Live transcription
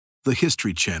the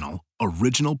History Channel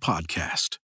original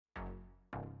podcast.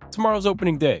 Tomorrow's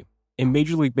opening day, and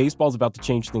Major League Baseball is about to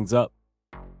change things up,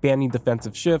 banning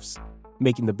defensive shifts,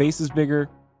 making the bases bigger,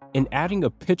 and adding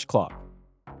a pitch clock.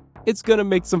 It's going to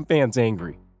make some fans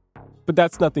angry, but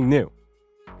that's nothing new.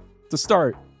 To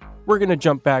start, we're going to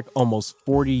jump back almost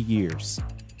 40 years.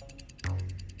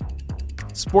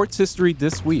 Sports history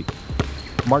this week,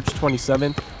 March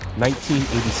 27th,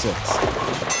 1986.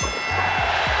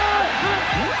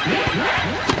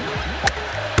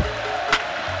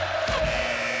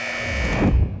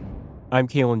 I'm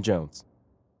Kalen Jones.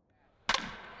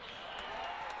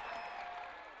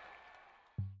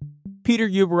 Peter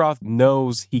Ueberroth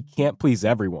knows he can't please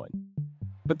everyone,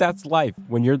 but that's life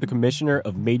when you're the commissioner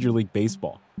of Major League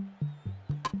Baseball.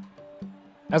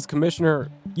 As commissioner,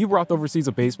 Ueberroth oversees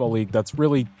a baseball league that's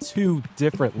really two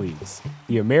different leagues,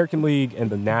 the American League and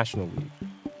the National League.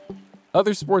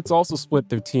 Other sports also split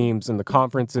their teams in the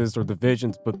conferences or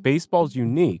divisions, but baseball's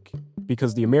unique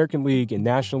because the American League and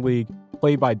National League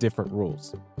play by different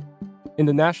rules. In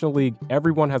the National League,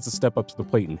 everyone has to step up to the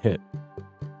plate and hit,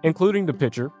 including the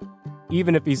pitcher,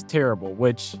 even if he's terrible,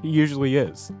 which he usually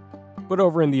is. But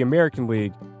over in the American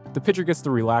League, the pitcher gets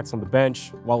to relax on the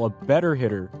bench while a better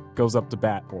hitter goes up to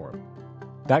bat for him.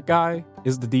 That guy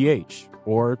is the DH,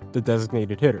 or the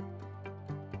designated hitter.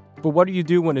 But what do you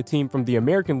do when a team from the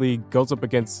American League goes up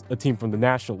against a team from the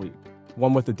National League?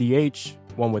 One with a DH,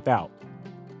 one without.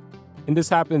 And this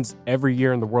happens every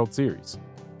year in the World Series.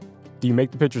 Do you make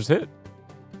the pitchers hit?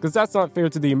 Because that's not fair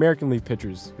to the American League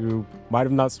pitchers, who might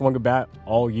have not swung a bat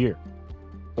all year.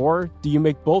 Or do you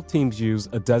make both teams use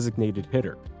a designated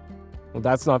hitter? Well,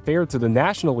 that's not fair to the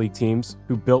National League teams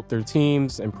who built their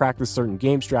teams and practiced certain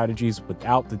game strategies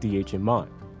without the DH in mind.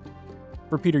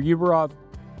 For Peter Ueberroth,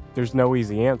 there's no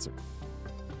easy answer.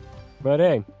 But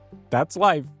hey, that's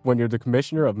life when you're the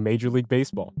commissioner of Major League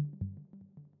Baseball.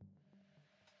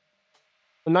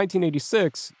 In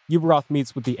 1986, Ueberroth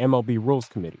meets with the MLB Rules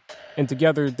Committee, and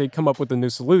together they come up with a new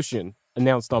solution,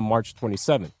 announced on March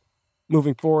 27th.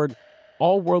 Moving forward,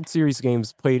 all World Series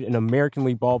games played in American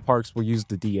League ballparks will use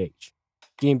the DH.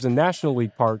 Games in National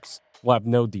League parks will have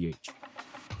no DH.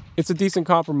 It's a decent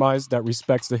compromise that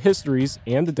respects the histories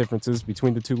and the differences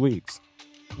between the two leagues.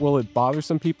 Will it bother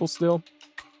some people still?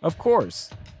 Of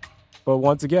course. But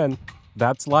once again,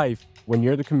 that's life when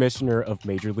you're the commissioner of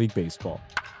Major League Baseball.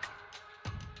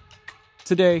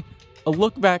 Today, a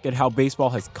look back at how baseball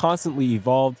has constantly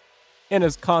evolved and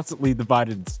has constantly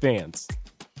divided its fans.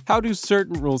 How do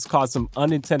certain rules cause some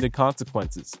unintended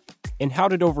consequences? And how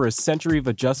did over a century of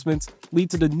adjustments lead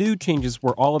to the new changes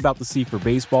we're all about to see for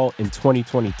baseball in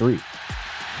 2023?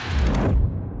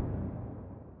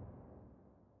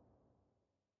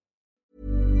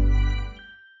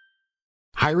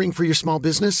 Hiring for your small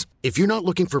business? If you're not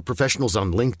looking for professionals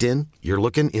on LinkedIn, you're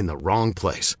looking in the wrong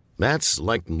place. That's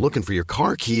like looking for your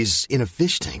car keys in a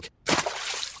fish tank.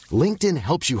 LinkedIn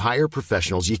helps you hire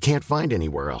professionals you can't find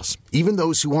anywhere else, even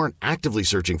those who aren't actively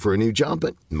searching for a new job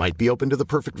but might be open to the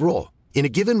perfect role. In a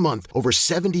given month, over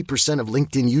 70% of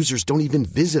LinkedIn users don't even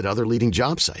visit other leading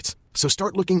job sites. So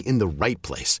start looking in the right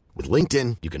place. With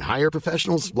LinkedIn, you can hire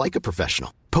professionals like a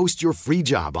professional. Post your free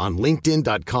job on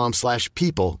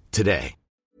linkedin.com/people today.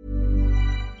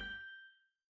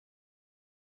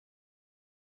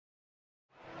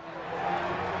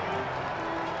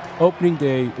 Opening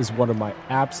day is one of my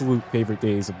absolute favorite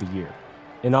days of the year,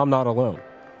 and I'm not alone.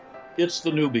 It's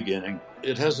the new beginning.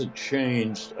 It hasn't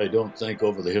changed, I don't think,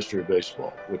 over the history of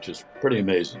baseball, which is pretty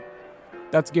amazing.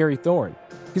 That's Gary Thorne.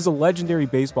 He's a legendary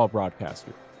baseball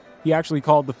broadcaster. He actually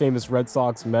called the famous Red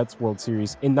Sox-Mets World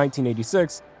Series in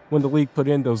 1986 when the league put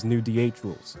in those new DH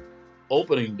rules.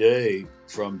 Opening day,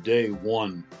 from day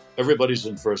one, everybody's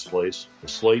in first place. The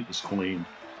slate is clean.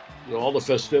 All the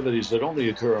festivities that only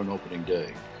occur on opening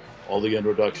day. All the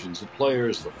introductions of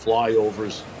players, the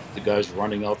flyovers, the guys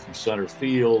running out from center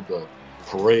field, the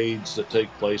parades that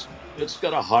take place. It's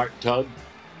got a heart tug.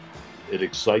 It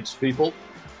excites people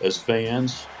as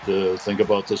fans to think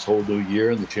about this whole new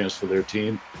year and the chance for their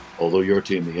team. Although your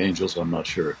team, the Angels, I'm not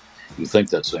sure you think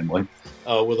that same way.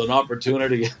 With an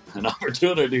opportunity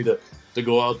to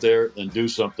go out there and do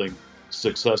something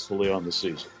successfully on the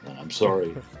season. And I'm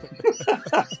sorry.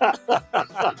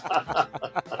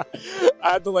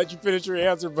 I had to let you finish your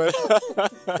answer, but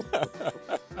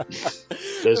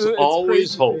there's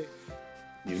always hope.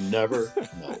 You never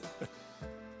know.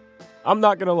 I'm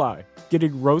not going to lie.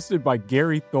 Getting roasted by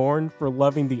Gary Thorne for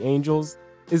loving the Angels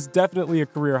is definitely a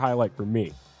career highlight for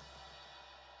me.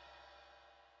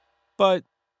 But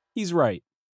he's right.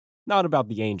 Not about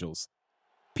the Angels.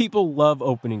 People love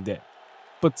opening day.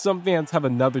 But some fans have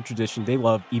another tradition they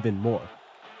love even more.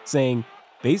 saying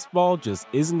baseball just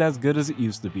isn't as good as it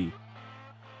used to be.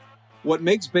 What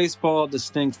makes baseball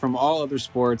distinct from all other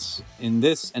sports in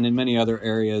this and in many other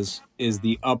areas is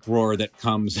the uproar that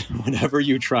comes whenever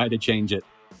you try to change it.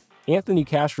 Anthony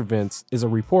Castrovince is a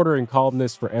reporter and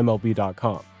columnist for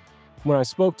MLB.com. When I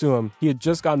spoke to him, he had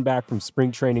just gotten back from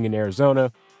spring training in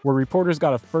Arizona, where reporters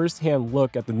got a first-hand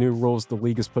look at the new rules the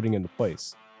league is putting into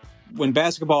place. When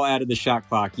basketball added the shot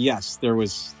clock, yes, there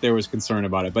was concern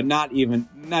about it, but not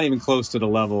even close to the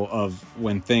level of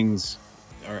when things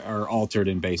are altered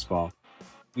in baseball.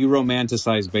 We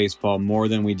romanticize baseball more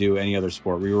than we do any other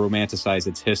sport. We romanticize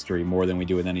its history more than we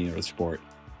do with any other sport.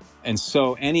 And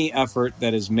so any effort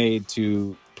that is made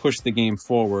to push the game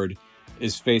forward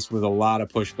is faced with a lot of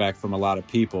pushback from a lot of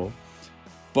people.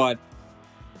 But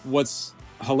what's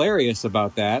hilarious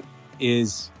about that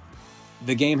is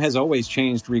the game has always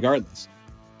changed regardless.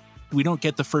 We don't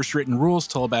get the first written rules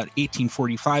till about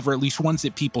 1845, or at least ones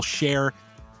that people share.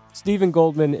 Stephen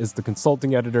Goldman is the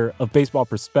consulting editor of Baseball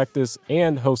Prospectus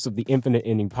and host of the Infinite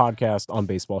Inning podcast on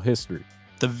baseball history.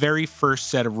 The very first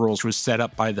set of rules was set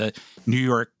up by the New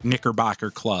York Knickerbocker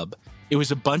Club. It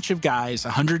was a bunch of guys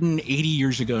 180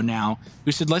 years ago now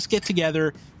who said, let's get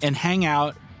together and hang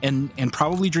out and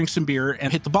probably drink some beer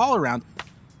and hit the ball around.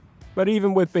 But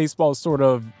even with baseball's sort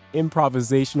of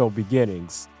improvisational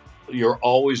beginnings, You're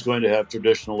always going to have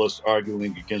traditionalists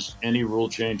arguing against any rule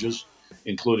changes,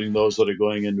 including those that are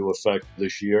going into effect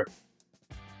this year.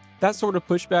 that sort of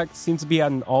pushback seems to be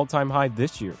at an all-time high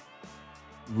this year.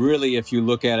 Really, if you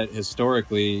look at it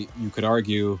historically, you could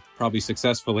argue, probably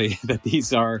successfully, that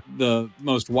these are the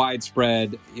most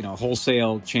widespread,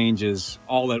 wholesale changes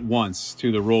all at once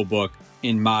to the rule book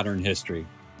in modern history.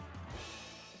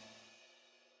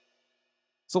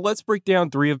 So let's break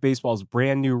down 3 of baseball's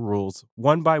brand new rules,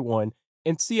 one by one,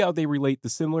 and see how they relate to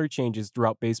similar changes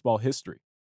throughout baseball history.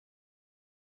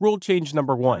 Rule change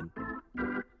number 1.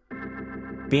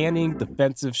 Banning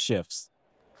defensive shifts.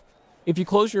 If you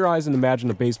close your eyes and imagine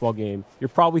a baseball game, you're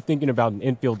probably thinking about an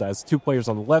infield that has 2 players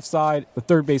on the left side, the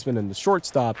third baseman and the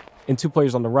shortstop, and 2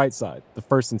 players on the right side, the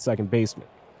first and second baseman.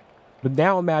 But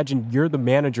now imagine you're the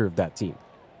manager of that team,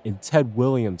 and Ted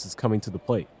Williams is coming to the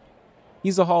plate.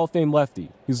 He's a Hall of Fame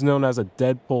lefty who's known as a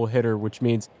dead pull hitter, which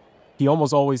means he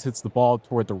almost always hits the ball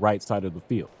toward the right side of the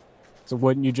field. So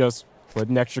wouldn't you just put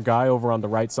an extra guy over on the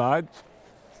right side?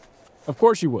 Of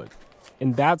course you would.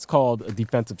 And that's called a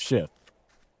defensive shift.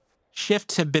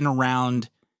 Shifts have been around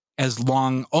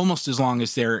almost as long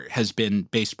as there has been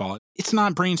baseball. It's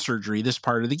not brain surgery, this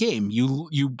part of the game.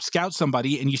 You scout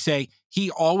somebody and you say, he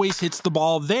always hits the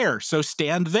ball there, so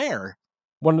stand there.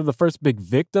 One of the first big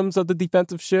victims of the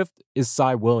defensive shift is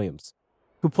Cy Williams,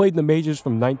 who played in the majors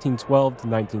from 1912 to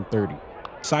 1930.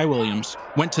 Cy Williams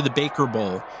went to the Baker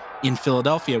Bowl in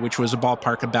Philadelphia, which was a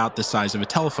ballpark about the size of a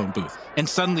telephone booth. And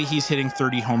suddenly he's hitting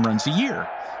 30 home runs a year.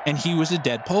 And he was a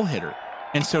dead pull hitter.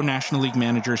 And so National League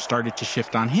managers started to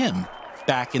shift on him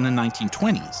back in the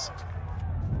 1920s.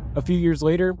 A few years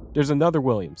later, there's another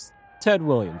Williams, Ted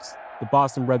Williams, the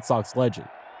Boston Red Sox legend.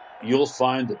 You'll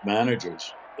find that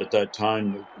managers at that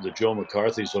time, the Joe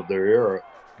McCarthys of their era,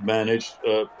 managed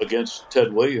against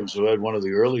Ted Williams, who had one of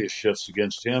the earliest shifts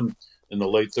against him in the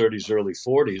late 30s, early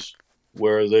 40s,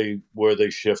 where they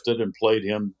shifted and played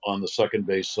him on the second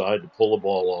base side to pull the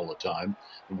ball all the time.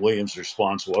 And Williams'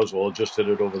 response was, well, just hit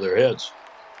it over their heads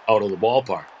out of the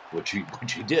ballpark, which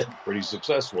he did pretty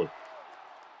successfully.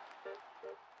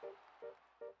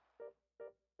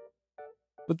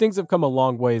 But things have come a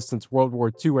long way since World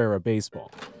War II era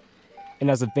baseball. And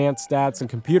as advanced stats and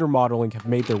computer modeling have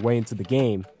made their way into the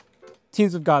game,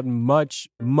 teams have gotten much,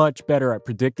 much better at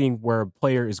predicting where a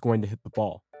player is going to hit the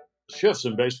ball. Shifts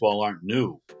in baseball aren't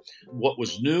new. What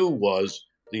was new was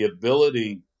the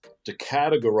ability to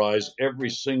categorize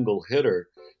every single hitter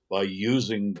by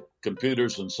using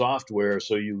computers and software,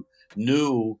 so you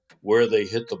knew where they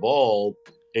hit the ball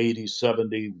 80,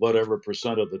 70, whatever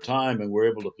percent of the time, and were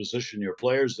able to position your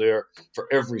players there for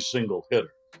every single hitter.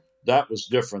 That was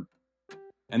different.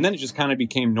 And then it just kind of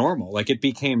became normal. Like, it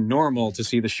became normal to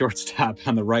see the shortstop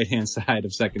on the right-hand side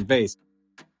of second base.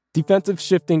 Defensive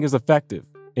shifting is effective.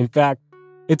 In fact,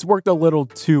 it's worked a little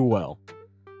too well.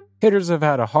 Hitters have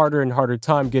had a harder and harder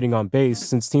time getting on base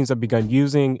since teams have begun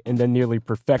using and then nearly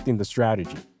perfecting the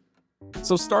strategy.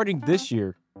 So starting this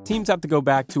year, teams have to go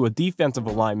back to a defensive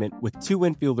alignment with 2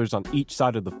 infielders on each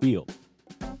side of the field.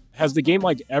 Has the game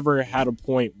ever had a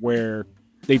point where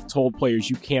they've told players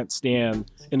you can't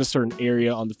stand in a certain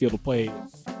area on the field of play?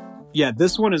 Yeah,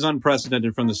 this one is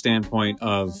unprecedented from the standpoint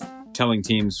of telling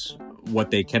teams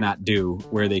what they cannot do,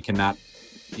 where they cannot,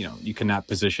 you cannot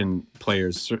position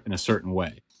players in a certain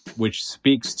way. which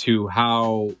speaks to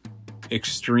how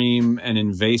extreme and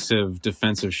invasive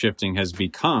defensive shifting has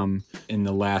become in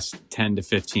the last 10 to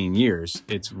 15 years.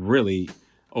 It's really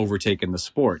overtaken the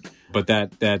sport. But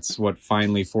that's what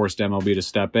finally forced MLB to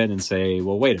step in and say,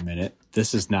 well, wait a minute,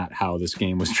 this is not how this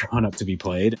game was drawn up to be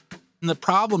played. And the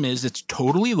problem is it's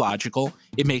totally logical.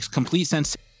 It makes complete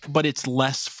sense, but it's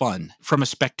less fun from a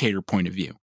spectator point of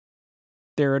view.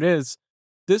 There it is.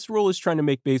 This rule is trying to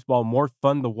make baseball more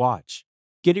fun to watch.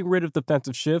 Getting rid of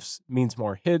defensive shifts means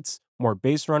more hits, more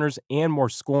base runners, and more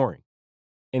scoring.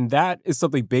 And that is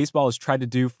something baseball has tried to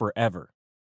do forever.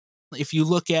 If you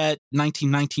look at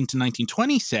 1919 to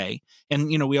 1920, say, and,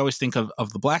 we always think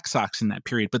of the Black Sox in that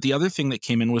period, but the other thing that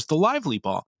came in was the lively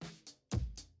ball.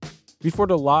 Before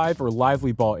the live or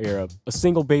lively ball era, a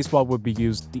single baseball would be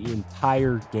used the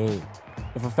entire game.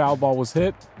 If a foul ball was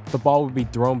hit, the ball would be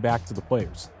thrown back to the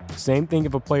players. Same thing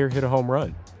if a player hit a home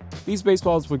run. These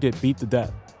baseballs would get beat to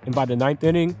death, and by the ninth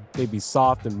inning, they'd be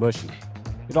soft and mushy.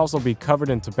 It'd also be covered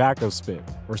in tobacco spit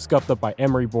or scuffed up by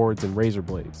emery boards and razor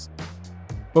blades.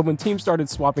 But when teams started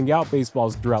swapping out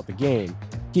baseballs throughout the game,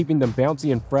 keeping them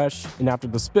bouncy and fresh, and after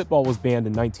the spitball was banned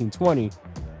in 1920,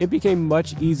 it became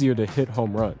much easier to hit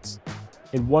home runs.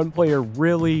 And one player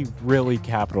really, really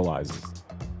capitalizes.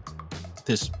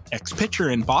 This ex-pitcher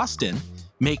in Boston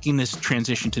making this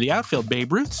transition to the outfield,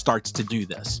 Babe Ruth, starts to do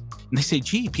this. And they say,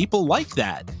 gee, people like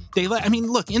that.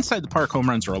 Look, inside the park home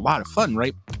runs are a lot of fun,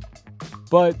 right?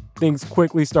 But things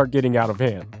quickly start getting out of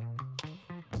hand.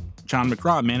 John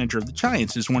McGraw, manager of the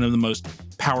Giants, is one of the most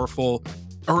powerful,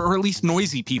 or at least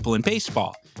noisy people in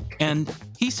baseball. And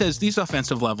he says these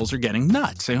offensive levels are getting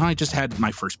nuts. I just had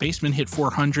my first baseman hit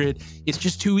 400. It's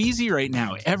just too easy right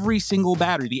now. Every single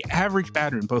batter, the average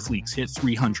batter in both leagues, hit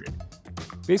 300.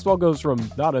 Baseball goes from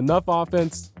not enough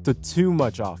offense to too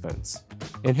much offense.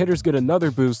 And hitters get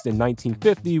another boost in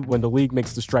 1950 when the league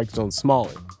makes the strike zone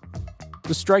smaller.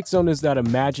 The strike zone is that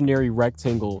imaginary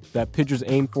rectangle that pitchers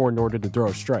aim for in order to throw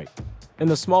a strike. And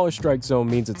the smaller strike zone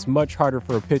means it's much harder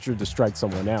for a pitcher to strike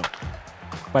someone out.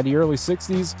 By the early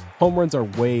 60s, home runs are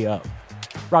way up.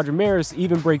 Roger Maris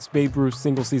even breaks Babe Ruth's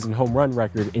single-season home run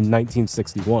record in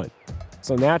 1961.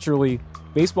 So naturally,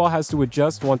 baseball has to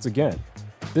adjust once again.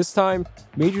 This time,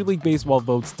 Major League Baseball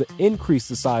votes to increase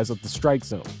the size of the strike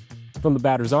zone, from the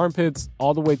batter's armpits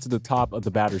all the way to the top of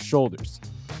the batter's shoulders.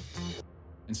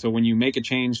 And so when you make a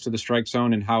change to the strike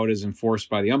zone and how it is enforced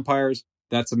by the umpires,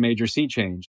 that's a major sea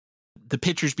change. The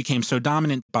pitchers became so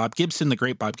dominant. Bob Gibson, the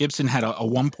great Bob Gibson, had a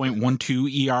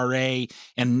 1.12 ERA.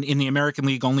 And in the American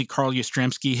League, only Carl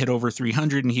Yastrzemski hit over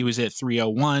 300, and he was at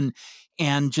 301.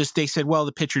 And they said, well,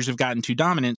 the pitchers have gotten too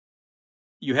dominant.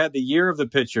 You had the year of the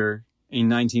pitcher in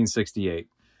 1968.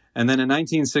 And then in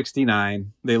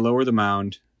 1969, they lower the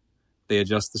mound, they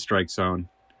adjust the strike zone,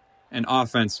 and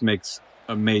offense makes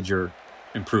a major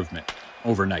improvement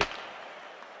overnight.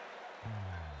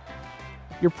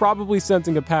 You're probably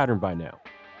sensing a pattern by now.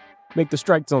 Make the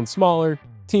strike zone smaller,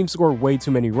 teams score way too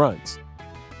many runs.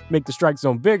 Make the strike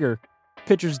zone bigger,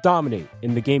 pitchers dominate,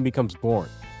 and the game becomes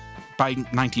boring. By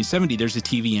 1970, there's a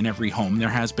TV in every home. There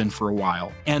has been for a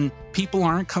while. And people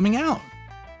aren't coming out.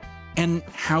 And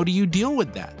how do you deal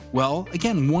with that? Well,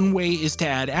 again, one way is to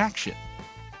add action.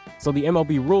 So the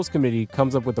MLB Rules Committee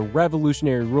comes up with a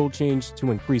revolutionary rule change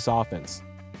to increase offense.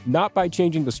 Not by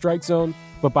changing the strike zone,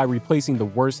 but by replacing the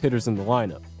worst hitters in the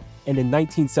lineup. And in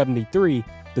 1973,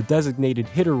 the designated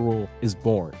hitter rule is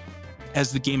born.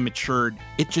 As the game matured,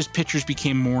 pitchers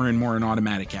became more and more an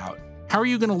automatic out. How are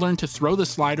you going to learn to throw the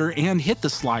slider and hit the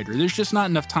slider? There's just not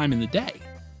enough time in the day.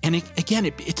 And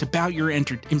it's about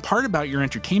in part about your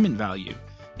entertainment value.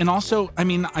 And also,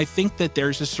 I think that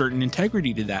there's a certain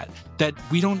integrity to that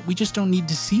we just don't need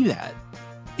to see that.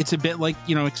 It's a bit like,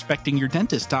 expecting your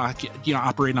dentist to,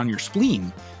 operate on your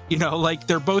spleen.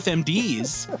 They're both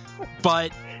MDs,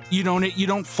 but you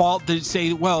don't fault to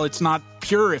say, well, it's not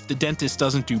pure if the dentist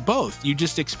doesn't do both. You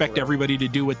just expect everybody to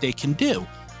do what they can do.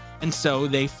 And so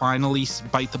they finally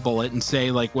bite the bullet and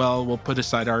say, well, we'll put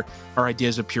aside our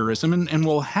ideas of purism and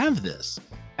we'll have this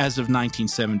as of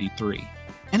 1973.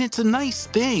 And it's a nice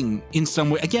thing in some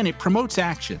way. Again, it promotes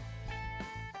action.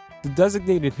 The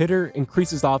designated hitter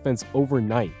increases offense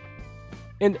overnight.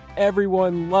 And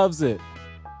everyone loves it.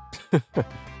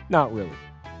 Not really.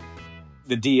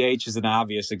 The DH is an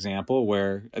obvious example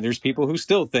where there's people who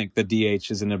still think the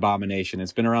DH is an abomination.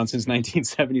 It's been around since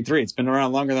 1973. It's been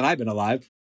around longer than I've been alive.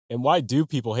 And why do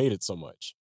people hate it so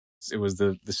much? It was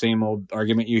the same old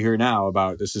argument you hear now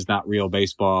about this is not real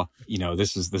baseball.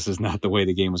 This is not the way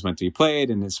the game was meant to be played.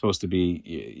 And it's supposed to be,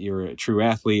 you're a true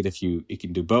athlete if you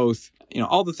can do both.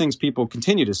 All the things people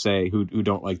continue to say who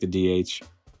don't like the DH.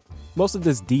 Most of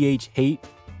this DH hate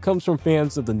comes from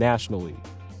fans of the National League,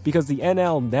 because the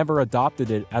NL never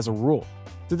adopted it as a rule.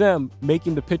 To them,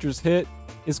 making the pitchers hit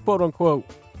is quote-unquote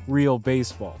real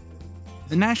baseball.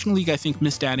 The National League, I think,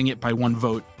 missed adding it by 1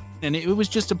 vote. And it was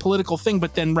just a political thing,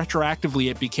 but then retroactively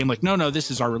it became like, no,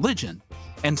 this is our religion.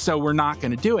 And so we're not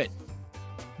going to do it.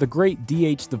 The great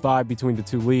DH divide between the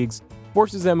two leagues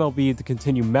forces MLB to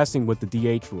continue messing with the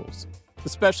DH rules,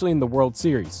 especially in the World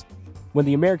Series, when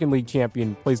the American League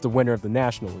champion plays the winner of the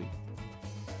National League.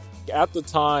 At the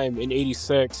time, in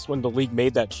 '86, when the league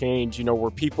made that change,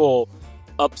 were people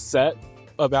upset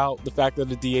about the fact that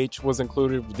the DH was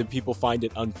included? Did people find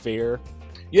it unfair?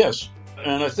 Yes.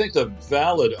 And I think the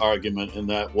valid argument in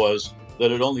that was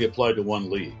that it only applied to one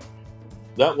league.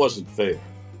 That wasn't fair,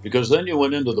 because then you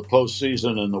went into the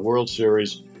postseason and the World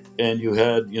Series, and you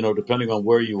had, depending on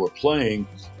where you were playing,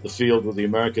 the field with the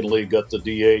American League got the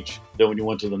DH. Then when you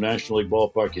went to the National League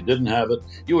ballpark, you didn't have it.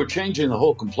 You were changing the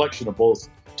whole complexion of both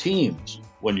teams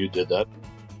when you did that.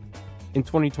 In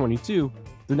 2022,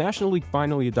 the National League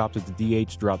finally adopted the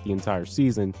DH throughout the entire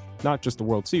season, not just the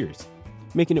World Series,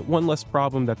 making it one less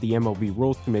problem that the MLB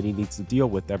Rules Committee needs to deal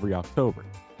with every October.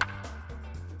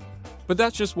 But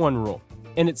that's just one rule,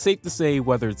 and it's safe to say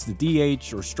whether it's the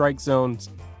DH or strike zones,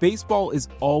 baseball is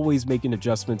always making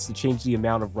adjustments to change the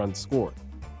amount of runs scored.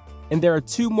 And there are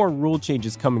 2 more rule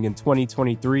changes coming in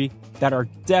 2023 that are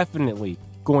definitely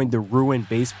going to ruin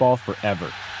baseball forever.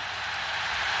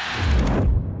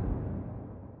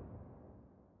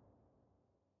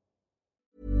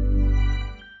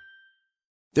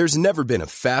 There's never been a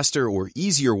faster or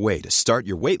easier way to start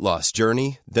your weight loss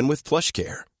journey than with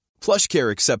PlushCare. PlushCare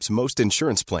accepts most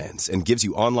insurance plans and gives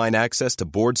you online access to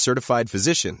board-certified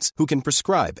physicians who can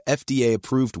prescribe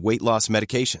FDA-approved weight loss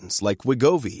medications like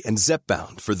Wegovy and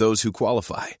Zepbound for those who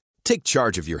qualify. Take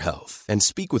charge of your health and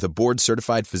speak with a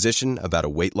board-certified physician about a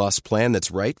weight loss plan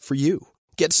that's right for you.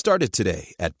 Get started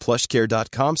today at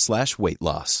plushcare.com/weight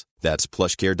loss. That's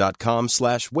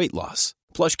plushcare.com/weight loss.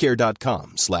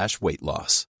 plushcare.com/weight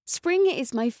loss. Spring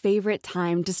is my favorite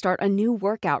time to start a new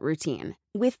workout routine.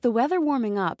 With the weather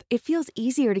warming up, it feels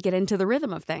easier to get into the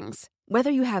rhythm of things.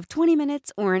 Whether you have 20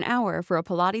 minutes or an hour for a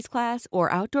Pilates class or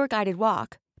outdoor guided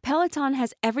walk, Peloton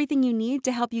has everything you need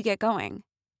to help you get going.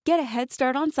 Get a head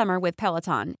start on summer with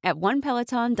Peloton at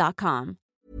onepeloton.com.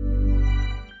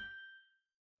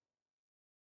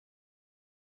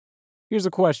 Here's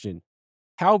a question.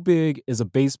 How big is a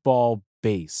baseball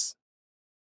base?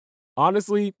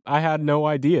 Honestly, I had no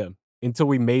idea until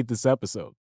we made this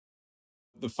episode.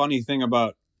 The funny thing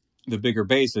about the bigger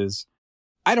bases,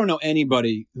 I don't know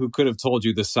anybody who could have told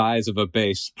you the size of a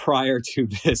base prior to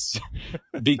this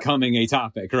becoming a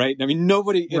topic, right? I mean,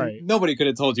 nobody could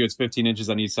have told you it's 15 inches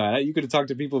on each side. You could have talked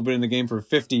to people who've been in the game for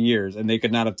 50 years, and they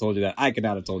could not have told you that. I could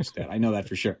not have told you that. I know that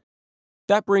for sure.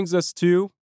 That brings us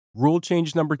to rule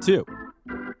change number 2.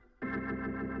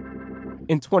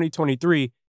 In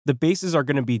 2023, the bases are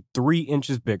going to be 3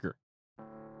 inches bigger.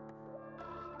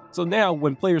 So now,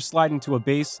 when players slide into a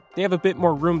base, they have a bit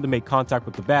more room to make contact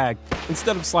with the bag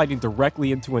instead of sliding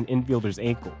directly into an infielder's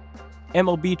ankle.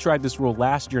 MLB tried this rule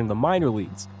last year in the minor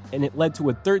leagues, and it led to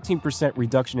a 13%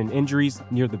 reduction in injuries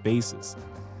near the bases.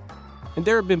 And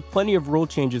there have been plenty of rule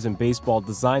changes in baseball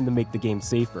designed to make the game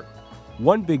safer.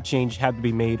 One big change had to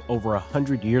be made over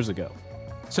 100 years ago.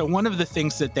 So one of the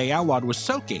things that they outlawed was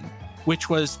soaking,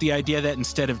 which was the idea that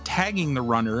instead of tagging the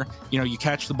runner, you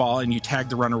catch the ball and you tag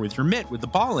the runner with your mitt with the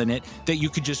ball in it, that you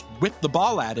could just whip the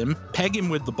ball at him, peg him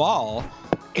with the ball,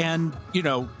 and,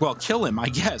 kill him, I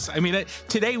guess. I mean,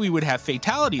 today we would have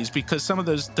fatalities because some of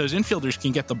those infielders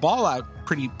can get the ball out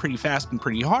pretty fast and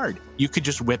pretty hard. You could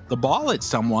just whip the ball at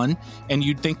someone, and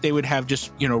you'd think they would have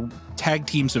just, tag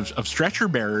teams of stretcher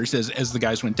bearers as the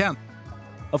guys went down.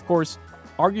 Of course,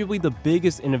 arguably the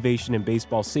biggest innovation in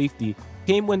baseball safety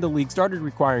came when the league started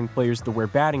requiring players to wear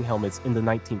batting helmets in the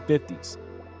 1950s.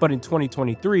 But in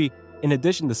 2023, in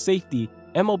addition to safety,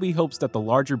 MLB hopes that the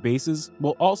larger bases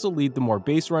will also lead to more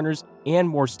base runners and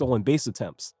more stolen base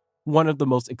attempts, one of the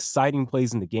most exciting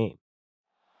plays in the game.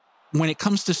 When it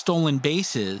comes to stolen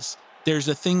bases, there's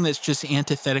a thing that's just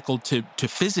antithetical to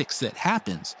physics that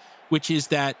happens, which is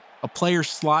that a player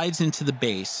slides into the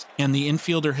base and the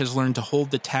infielder has learned to hold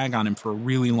the tag on him for a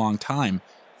really long time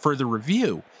for the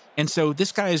review. And so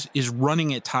this guy is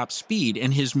running at top speed,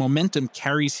 and his momentum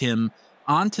carries him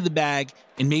onto the bag,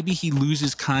 and maybe he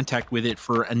loses contact with it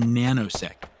for a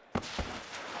nanosecond.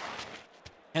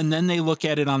 And then they look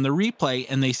at it on the replay,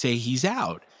 and they say he's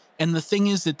out. And the thing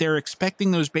is that they're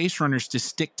expecting those base runners to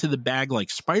stick to the bag like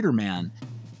Spider-Man.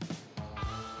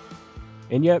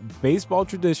 And yet, baseball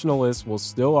traditionalists will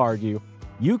still argue,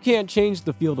 you can't change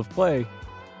the field of play.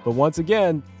 But once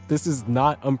again, this is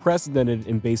not unprecedented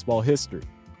in baseball history.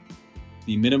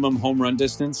 The minimum home run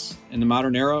distance in the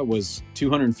modern era was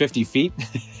 250 feet.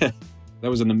 That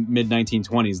was in the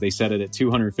mid-1920s. They set it at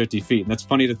 250 feet. And that's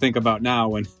funny to think about now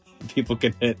when people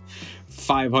can hit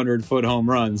 500-foot home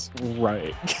runs.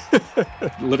 Right.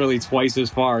 Literally twice as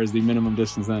far as the minimum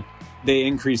distance then. They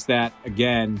increased that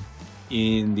again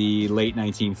in the late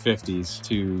 1950s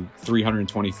to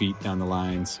 320 feet down the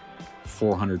lines,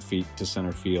 400 feet to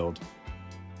center field.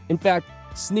 In fact,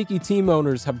 sneaky team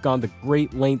owners have gone to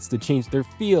great lengths to change their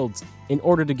fields in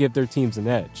order to give their teams an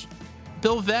edge.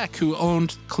 Bill Veeck, who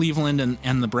owned Cleveland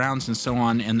and the Browns and so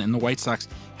on, and the White Sox,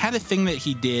 had a thing that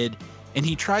he did, and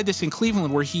he tried this in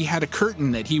Cleveland where he had a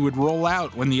curtain that he would roll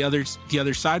out when the other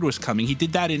side was coming. He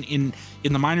did that in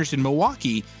the minors in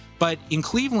Milwaukee, but in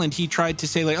Cleveland he tried to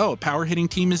say, like, oh, a power hitting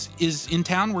team is in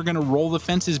town, we're going to roll the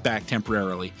fences back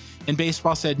temporarily. And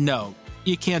baseball said, no,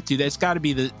 you can't do that. It's got to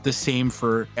be the same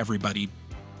for everybody.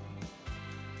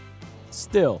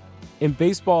 Still, in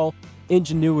baseball,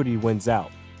 ingenuity wins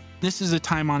out. This is a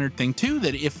time-honored thing, too,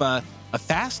 that if a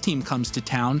fast team comes to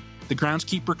town, the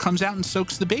groundskeeper comes out and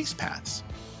soaks the base paths,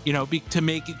 to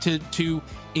make it to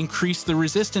increase the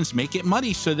resistance, make it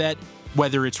muddy so that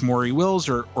whether it's Maury Wills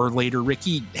or later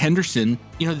Ricky Henderson,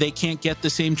 they can't get the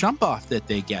same jump off that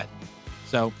they get.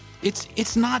 So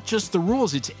it's not just the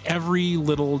rules, it's every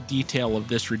little detail of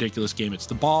this ridiculous game. It's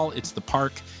the ball, it's the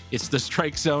park, it's the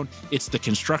strike zone, it's the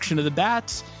construction of the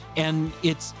bats, and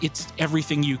it's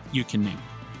everything you can name.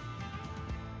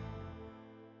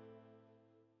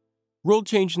 Rule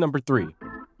change number 3.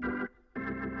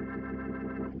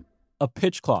 A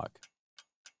pitch clock.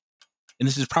 And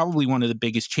this is probably one of the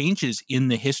biggest changes in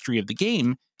the history of the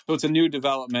game. So it's a new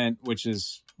development, which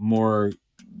is more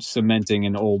cementing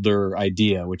an older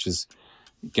idea, which is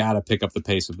got to pick up the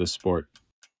pace of this sport.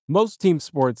 Most team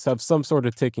sports have some sort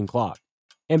of ticking clock.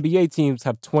 NBA teams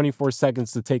have 24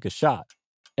 seconds to take a shot.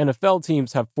 NFL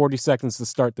teams have 40 seconds to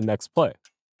start the next play.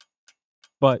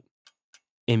 But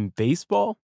in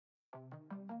baseball?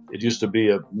 It used to be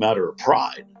a matter of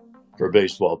pride for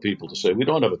baseball people to say, we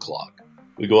don't have a clock.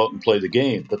 We go out and play the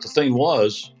game. But the thing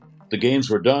was, the games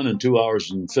were done in 2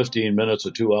 hours and 15 minutes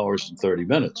or 2 hours and 30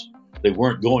 minutes. They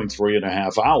weren't going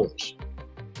 3.5 hours.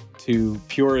 To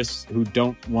purists who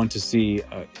don't want to see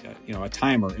a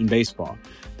timer in baseball,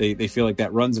 they feel like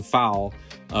that runs afoul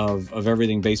of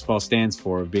everything baseball stands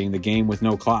for, of being the game with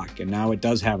no clock. And now it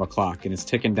does have a clock, and it's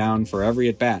ticking down for every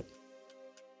at-bat.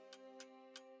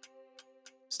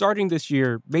 Starting this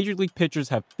year, Major League pitchers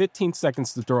have 15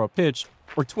 seconds to throw a pitch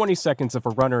or 20 seconds if a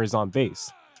runner is on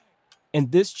base.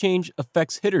 And this change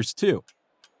affects hitters too.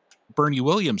 Bernie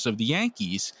Williams of the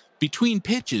Yankees, between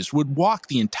pitches, would walk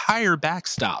the entire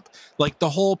backstop, like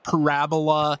the whole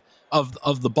parabola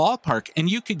of the ballpark, and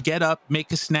you could get up,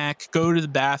 make a snack, go to the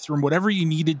bathroom, whatever you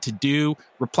needed to do,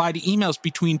 reply to emails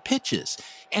between pitches.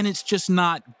 And it's just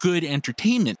not good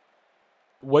entertainment.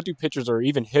 What do pitchers or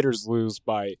even hitters lose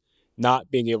by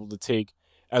not being able to take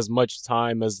as much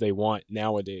time as they want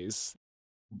nowadays?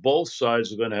 Both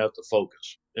sides are going to have to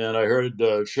focus. And I heard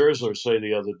Scherzer say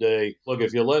the other day, look,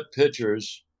 if you let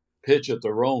pitchers pitch at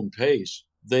their own pace,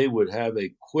 they would have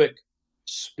a quick,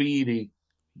 speedy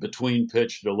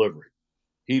between-pitch delivery.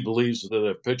 He believes that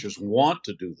if pitchers want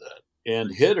to do that,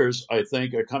 and hitters, I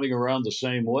think, are coming around the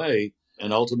same way,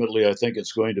 and ultimately I think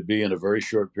it's going to be in a very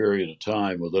short period of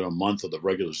time, within a month of the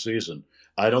regular season.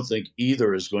 I don't think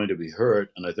either is going to be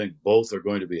hurt, and I think both are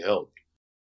going to be helped.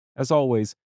 As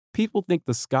always, people think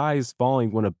the sky is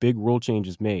falling when a big rule change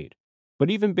is made. But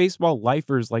even baseball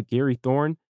lifers like Gary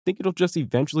Thorne think it'll just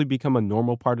eventually become a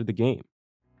normal part of the game.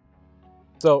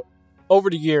 So, over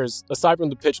the years, aside from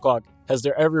the pitch clock, has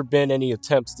there ever been any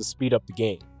attempts to speed up the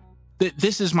game?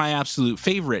 This is my absolute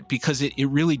favorite because it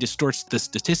really distorts the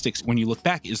statistics when you look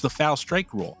back, is the foul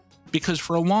strike rule. Because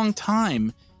for a long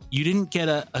time, you didn't get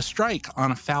a strike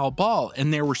on a foul ball,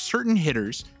 and there were certain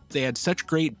hitters, they had such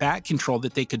great bat control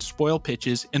that they could spoil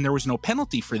pitches, and there was no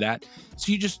penalty for that.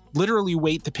 So you just literally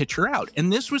wait the pitcher out.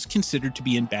 And this was considered to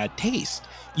be in bad taste.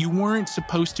 You weren't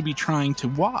supposed to be trying to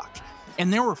walk.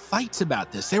 And there were fights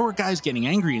about this. There were guys getting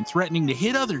angry and threatening to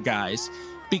hit other guys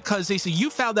because they said, you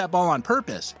fouled that ball on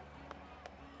purpose.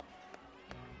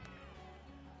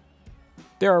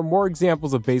 There are more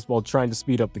examples of baseball trying to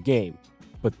speed up the game,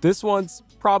 but this one's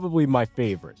probably my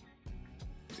favorite.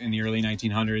 in the early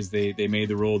 1900s, they made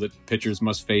the rule that pitchers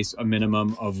must face a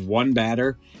minimum of one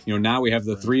batter. Now we have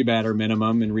the 3-batter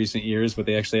minimum in recent years, but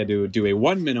they actually had to do a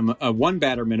one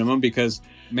batter minimum because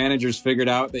managers figured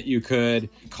out that you could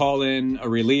call in a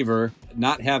reliever,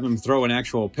 not have him throw an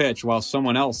actual pitch while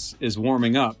someone else is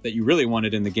warming up that you really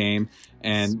wanted in the game.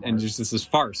 And just this is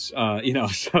farce, so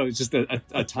it's just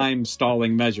a time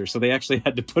stalling measure. So they actually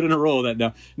had to put in a rule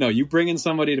that no, you bring in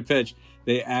somebody to pitch,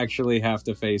 they actually have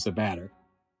to face a batter.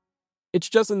 It's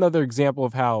just another example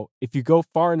of how, if you go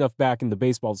far enough back into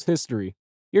baseball's history,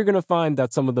 you're going to find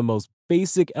that some of the most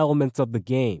basic elements of the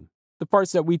game, the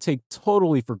parts that we take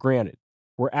totally for granted,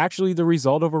 were actually the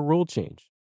result of a rule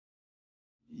change.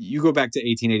 You go back to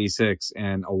 1886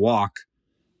 and a walk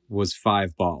was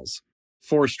 5 balls.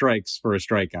 4 strikes for a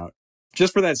strikeout,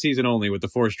 just for that season only with the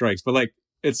 4 strikes. But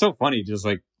it's so funny, just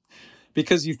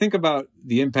because you think about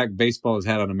the impact baseball has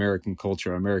had on American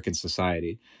culture, American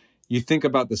society. You think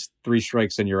about this 3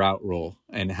 strikes and you're out rule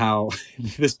and how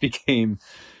this became,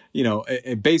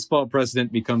 a baseball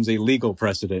precedent becomes a legal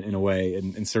precedent in a way,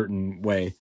 in certain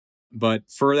way. But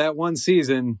for that one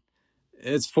season,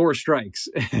 it's 4 strikes.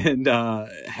 And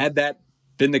had that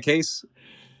been the case,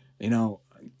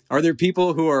 are there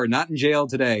people who are not in jail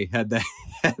today had that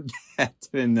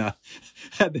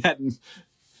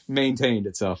maintained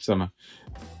itself somehow?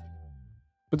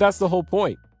 But that's the whole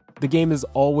point. The game is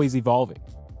always evolving.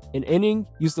 An inning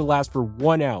used to last for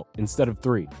 1 out instead of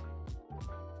 3.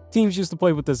 Teams used to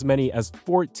play with as many as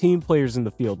 14 players in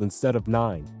the field instead of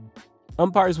 9.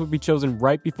 Umpires would be chosen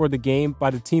right before the game by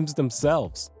the teams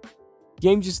themselves.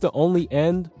 Games used to only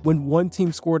end when one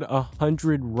team scored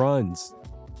 100 runs.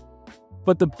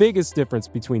 But the biggest difference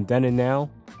between then and now?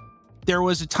 There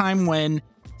was a time when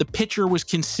the pitcher was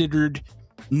considered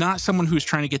not someone who was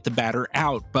trying to get the batter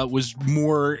out, but was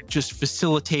more just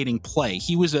facilitating play.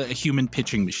 He was a human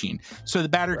pitching machine. So the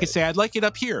batter could say, I'd like it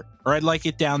up here, or I'd like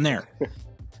it down there.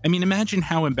 I mean, imagine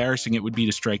how embarrassing it would be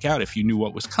to strike out if you knew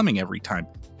what was coming every time.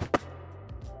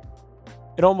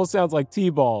 It almost sounds like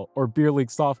t-ball or beer league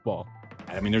softball.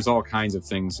 I mean, there's all kinds of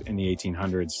things in the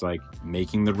 1800s, like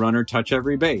making the runner touch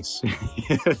every base.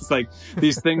 It's like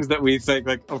these things that we think,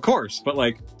 of course, but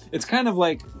it's kind of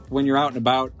like when you're out and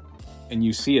about and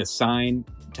you see a sign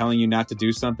telling you not to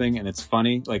do something and it's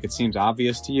funny, it seems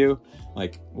obvious to you.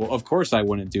 Well, of course I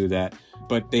wouldn't do that.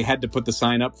 But they had to put the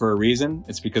sign up for a reason.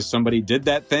 It's because somebody did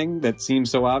that thing that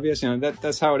seems so obvious.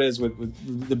 That's how it is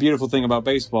with the beautiful thing about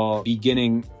baseball.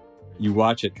 Beginning, you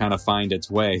watch it kind of find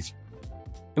its way.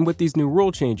 And with these new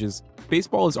rule changes,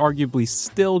 baseball is arguably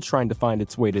still trying to find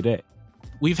its way today.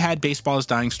 We've had baseball's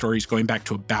dying stories going back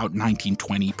to about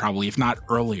 1920, probably, if not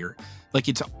earlier.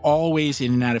 It's always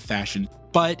in and out of fashion,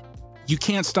 but you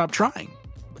can't stop trying.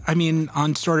 I mean,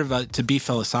 on sort of to be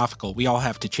philosophical, we all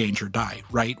have to change or die,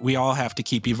 right? We all have to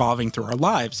keep evolving through our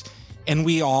lives, and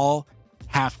we all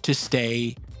have to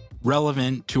stay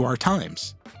relevant to our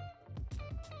times.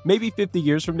 Maybe 50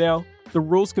 years from now, the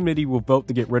Rules Committee will vote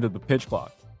to get rid of the pitch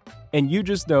clock. And you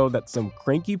just know that some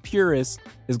cranky purist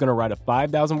is going to write a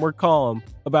 5,000-word column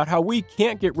about how we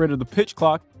can't get rid of the pitch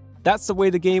clock. That's the way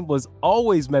the game was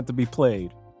always meant to be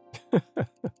played.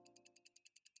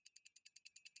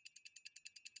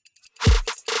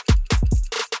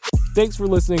 Thanks for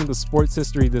listening to Sports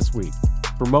History This Week.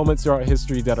 For moments throughout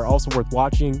history that are also worth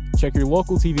watching, check your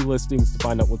local TV listings to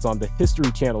find out what's on the History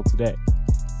Channel today.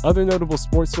 Other notable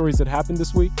sports stories that happened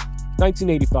this week: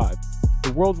 1985,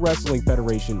 the World Wrestling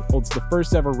Federation holds the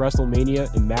first ever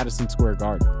WrestleMania in Madison Square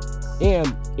Garden. And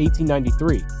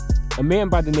 1893, a man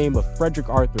by the name of Frederick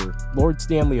Arthur, Lord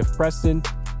Stanley of Preston,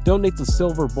 donates a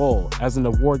silver bowl as an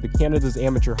award to Canada's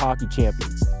amateur hockey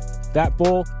champions. That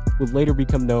bowl would later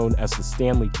become known as the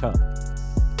Stanley Cup.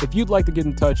 If you'd like to get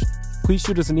in touch, please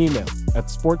shoot us an email at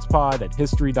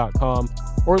sportspod@history.com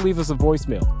or leave us a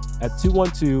voicemail at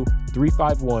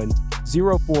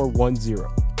 212-351-0410.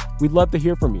 We'd love to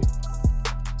hear from you.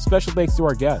 Special thanks to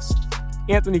our guest,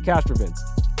 Anthony Castrovince,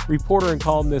 reporter and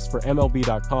columnist for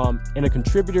MLB.com and a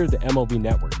contributor to MLB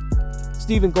Network.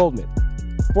 Stephen Goldman,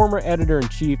 former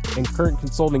editor-in-chief and current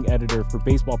consulting editor for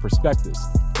Baseball Prospectus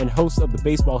and host of the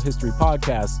baseball history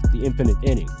podcast, The Infinite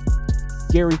Inning.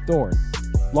 Gary Thorne,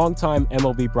 longtime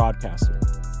MLB broadcaster.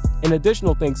 And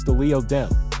additional thanks to Leo Dem,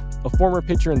 a former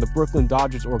pitcher in the Brooklyn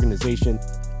Dodgers organization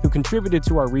who contributed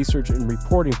to our research and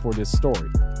reporting for this story.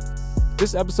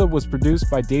 This episode was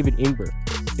produced by David Ingber.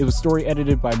 It was story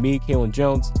edited by me, Kalen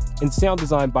Jones, and sound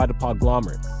designed by The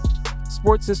Podglomerate.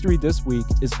 Sports History This Week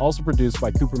is also produced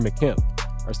by Cooper McKim.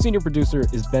 Our senior producer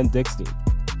is Ben Dickstein.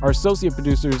 Our associate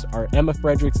producers are Emma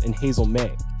Fredericks and Hazel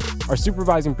May. Our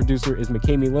supervising producer is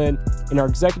McKamey Lynn, and our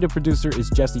executive producer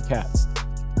is Jesse Katz.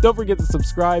 Don't forget to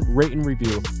subscribe, rate, and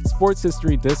review Sports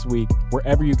History This Week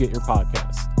wherever you get your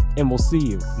podcasts. And we'll see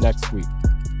you next week.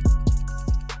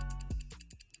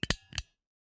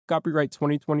 Copyright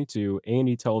 2022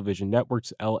 A&E Television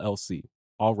Networks, LLC.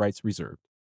 All rights reserved.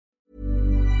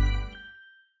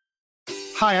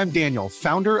 Hi, I'm Daniel,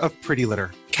 founder of Pretty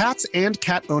Litter. Cats and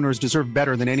cat owners deserve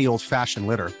better than any old-fashioned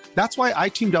litter. That's why I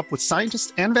teamed up with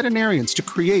scientists and veterinarians to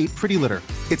create Pretty Litter.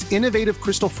 Its innovative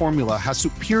crystal formula has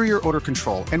superior odor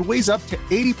control and weighs up to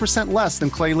 80% less than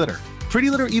clay litter. Pretty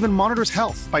Litter even monitors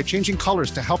health by changing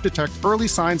colors to help detect early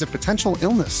signs of potential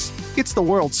illness. It's the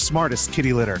world's smartest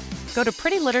kitty litter. Go to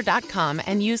prettylitter.com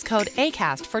and use code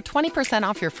ACAST for 20%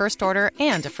 off your first order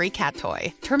and a free cat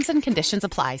toy. Terms and conditions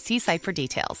apply. See site for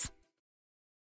details.